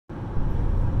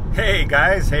Hey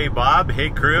guys, hey Bob, hey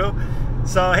crew.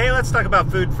 So hey, let's talk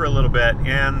about food for a little bit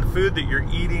and the food that you're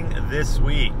eating this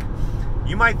week.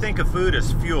 You might think of food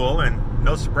as fuel, and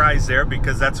no surprise there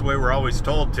because that's the way we're always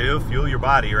told to. Fuel your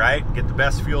body, right? Get the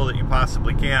best fuel that you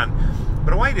possibly can.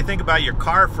 But I want you to think about your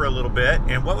car for a little bit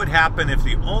and what would happen if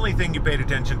the only thing you paid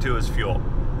attention to is fuel.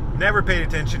 Never paid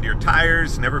attention to your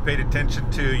tires, never paid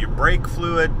attention to your brake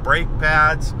fluid, brake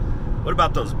pads. What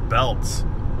about those belts?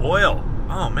 Oil.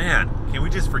 Oh man, can we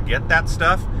just forget that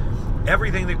stuff?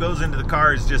 Everything that goes into the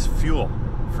car is just fuel.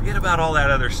 Forget about all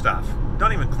that other stuff.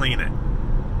 Don't even clean it.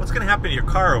 What's going to happen to your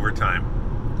car over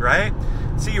time, right?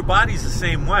 See, your body's the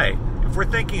same way. If we're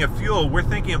thinking of fuel, we're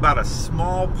thinking about a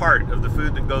small part of the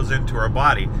food that goes into our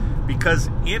body because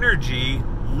energy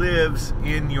lives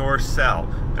in your cell.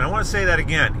 And I want to say that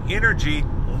again. Energy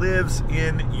lives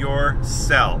in your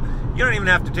cell. You don't even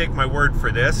have to take my word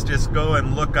for this. Just go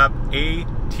and look up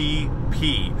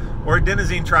ATP or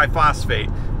adenosine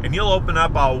triphosphate and you'll open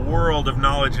up a world of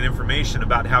knowledge and information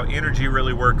about how energy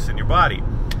really works in your body.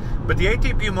 But the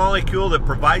ATP molecule that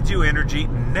provides you energy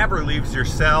never leaves your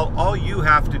cell. All you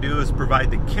have to do is provide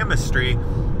the chemistry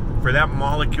for that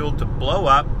molecule to blow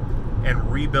up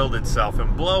and rebuild itself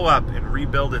and blow up and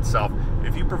rebuild itself.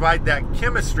 If you provide that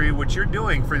chemistry, which you're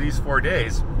doing for these 4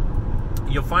 days,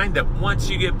 you'll find that once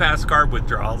you get past carb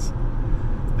withdrawals,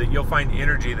 that you'll find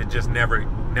energy that just never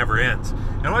ends.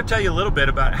 And I want to tell you a little bit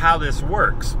about how this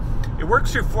works. It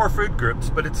works through 4 food groups,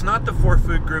 but it's not the 4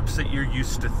 food groups that you're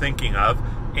used to thinking of,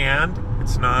 and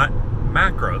it's not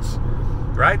macros,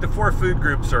 right? The 4 food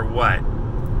groups are what?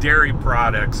 Dairy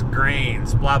products,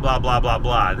 grains, blah, blah, blah, blah,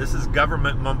 blah. This is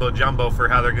government mumbo jumbo for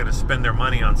how they're going to spend their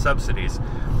money on subsidies.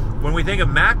 When we think of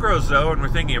macros, though, and we're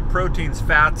thinking of proteins,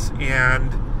 fats,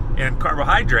 and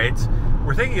carbohydrates,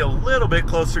 we're thinking a little bit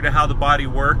closer to how the body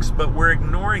works, but we're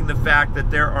ignoring the fact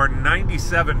that there are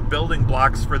 97 building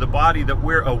blocks for the body that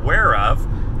we're aware of,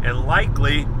 and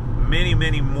likely many,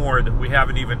 many more that we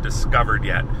haven't even discovered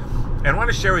yet. And I want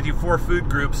to share with you 4 food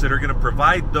groups that are going to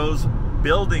provide those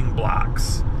building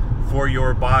blocks for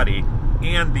your body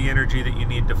and the energy that you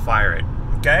need to fire it,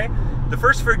 okay? The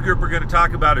first food group we're going to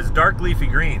talk about is dark leafy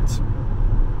greens.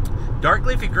 Dark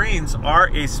leafy greens are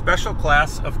a special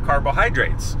class of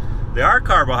carbohydrates. They are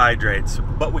carbohydrates,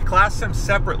 but we class them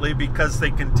separately because they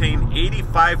contain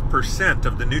 85%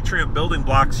 of the nutrient building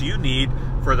blocks you need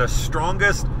for the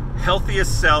strongest,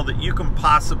 healthiest cell that you can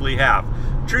possibly have.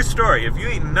 True story, if you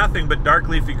eat nothing but dark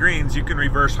leafy greens, you can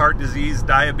reverse heart disease,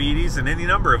 diabetes, and any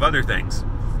number of other things.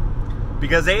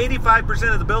 Because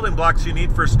 85% of the building blocks you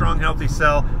need for a strong, healthy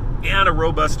cell and a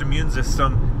robust immune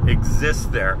system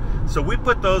exist there. So we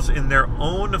put those in their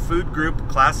own food group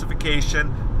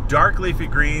classification. Dark leafy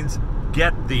greens,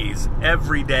 get these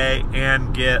every day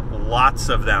and get lots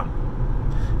of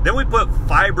them. Then we put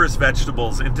fibrous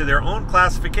vegetables into their own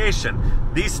classification.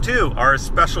 These too are a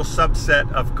special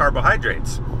subset of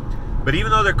carbohydrates. But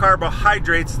even though they're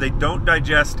carbohydrates, they don't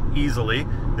digest easily.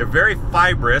 They're very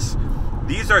fibrous.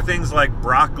 These are things like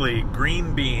broccoli,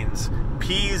 green beans,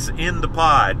 peas in the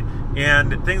pod,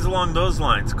 and things along those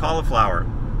lines, cauliflower.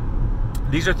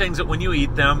 These are things that when you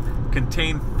eat them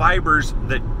contain fibers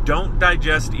that don't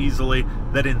digest easily,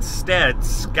 that instead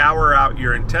scour out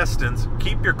your intestines,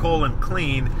 keep your colon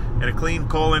clean, and a clean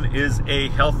colon is a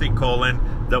healthy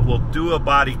colon that will do a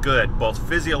body good, both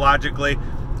physiologically,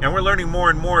 and we're learning more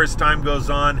and more as time goes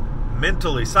on,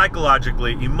 mentally,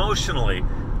 psychologically, emotionally.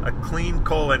 A clean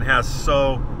colon has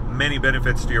so many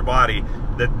benefits to your body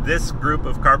that this group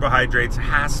of carbohydrates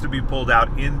has to be pulled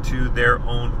out into their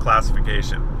own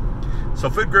classification. So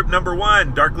food group number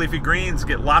 1, dark leafy greens,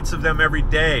 get lots of them every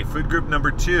day. Food group number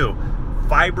 2,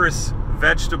 fibrous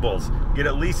vegetables. Get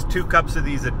at least 2 cups of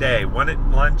these a day, 1 at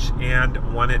lunch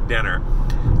and 1 at dinner.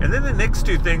 And then the next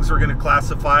 2 things we're going to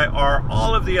classify are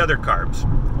all of the other carbs.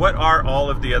 What are all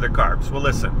of the other carbs? Well,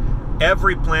 listen,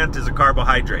 every plant is a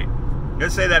carbohydrate. I'm going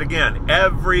to say that again.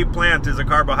 Every plant is a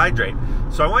carbohydrate.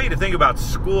 So I want you to think about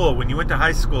school when you went to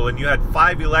high school and you had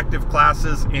 5 elective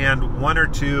classes and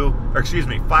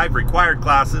 5 required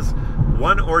classes,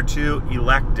 1 or 2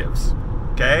 electives.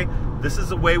 Okay? This is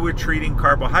the way we're treating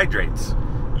carbohydrates.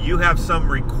 You have some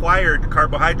required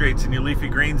carbohydrates in your leafy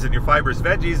greens and your fibrous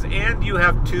veggies, and you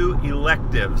have 2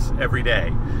 electives every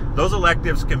day. Those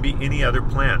electives can be any other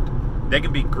plant. They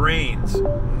can be grains,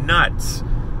 nuts,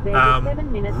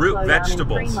 root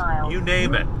vegetables, you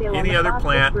name it, any other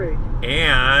plant,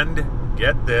 and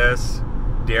get this,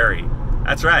 dairy.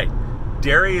 That's right.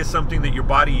 Dairy is something that your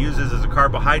body uses as a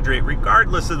carbohydrate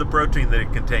regardless of the protein that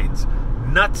it contains.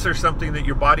 Nuts are something that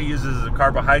your body uses as a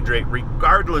carbohydrate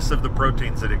regardless of the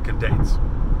proteins that it contains.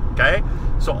 okay?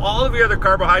 So all of your other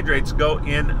carbohydrates go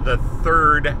in the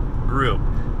third group.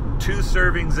 2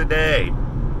 servings a day.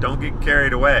 Don't get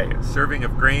carried away. A serving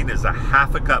of grain is a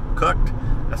half a cup cooked.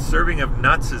 A serving of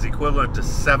nuts is equivalent to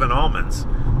 7 almonds.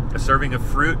 A serving of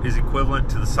fruit is equivalent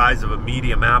to the size of a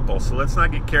medium apple. So let's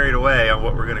not get carried away on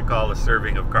what we're going to call a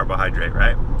serving of carbohydrate,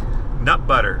 right? Nut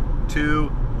butter,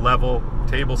 2 level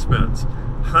tablespoons.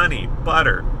 Honey,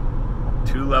 butter,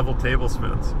 2 level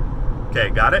tablespoons. Okay,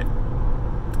 got it?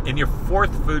 And your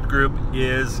fourth food group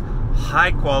is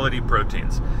high quality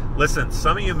proteins. Listen,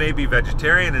 some of you may be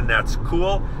vegetarian and that's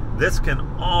cool. This can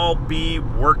all be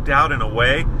worked out in a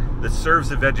way that serves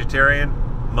a vegetarian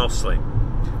mostly.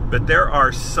 But there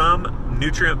are some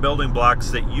nutrient building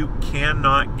blocks that you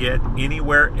cannot get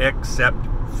anywhere except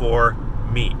for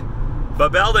meat.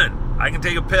 But Belldon, I can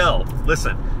take a pill.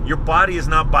 Listen, your body is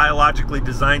not biologically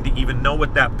designed to even know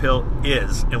what that pill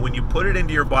is. And when you put it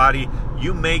into your body,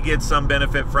 you may get some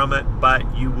benefit from it,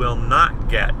 but you will not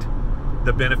get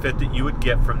the benefit that you would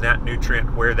get from that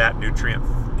nutrient where that nutrient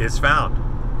is found.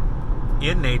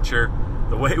 In nature,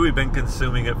 the way we've been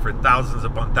consuming it for thousands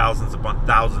upon thousands upon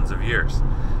thousands of years.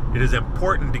 It is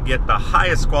important to get the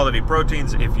highest quality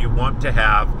proteins if you want to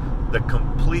have the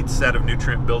complete set of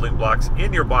nutrient building blocks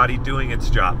in your body doing its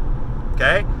job.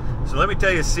 Okay? So let me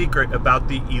tell you a secret about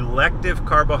the elective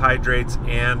carbohydrates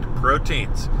and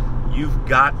proteins. You've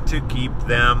got to keep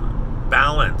them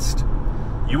balanced.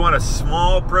 You want a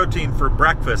small protein for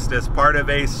breakfast as part of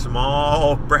a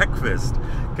small breakfast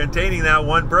containing that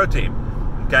 1 protein.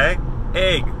 Okay?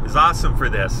 Egg is awesome for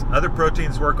this. Other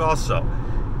proteins work also.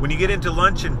 When you get into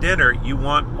lunch and dinner, you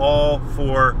want all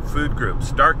 4 food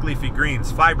groups: dark leafy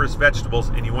greens, fibers, vegetables,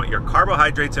 and you want your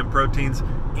carbohydrates and proteins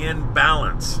in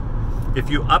balance. If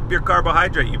you up your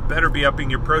carbohydrate, you better be upping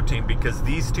your protein because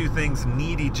these 2 things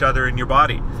need each other in your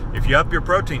body. If you up your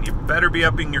protein, you better be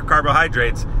upping your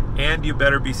carbohydrates, and you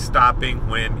better be stopping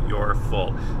when you're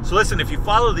full. So listen, if you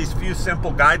follow these few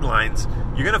simple guidelines,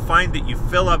 you're going to find that you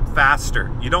fill up faster.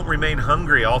 You don't remain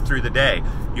hungry all through the day.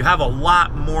 You have a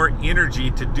lot more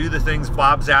energy to do the things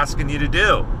Bob's asking you to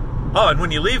do. Oh, and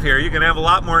when you leave here, you're going to have a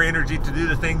lot more energy to do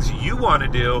the things you want to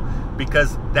do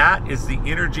because that is the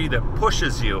energy that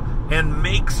pushes you and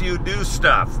makes you do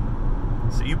stuff.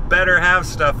 So you better have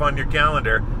stuff on your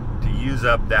calendar to use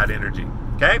up that energy,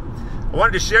 okay? I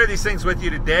wanted to share these things with you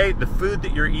today. The food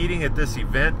that you're eating at this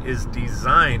event is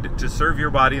designed to serve your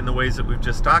body in the ways that we've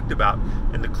just talked about.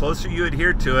 And the closer you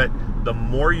adhere to it, the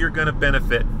more you're going to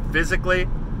benefit physically,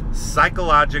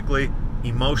 psychologically,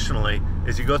 emotionally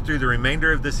as you go through the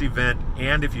remainder of this event,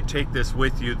 and if you take this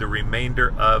with you the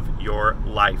remainder of your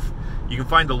life. You can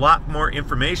find a lot more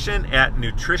information at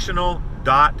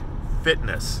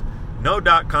nutritional.fitness. No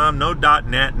 .com, no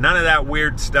 .net, none of that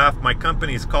weird stuff. My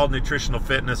company is called Nutritional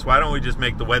Fitness. Why don't we just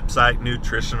make the website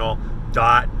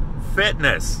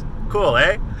nutritional.fitness? Cool,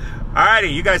 eh?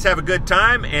 Alrighty, you guys have a good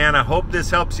time, and I hope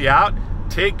this helps you out.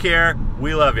 Take care.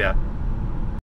 We love you.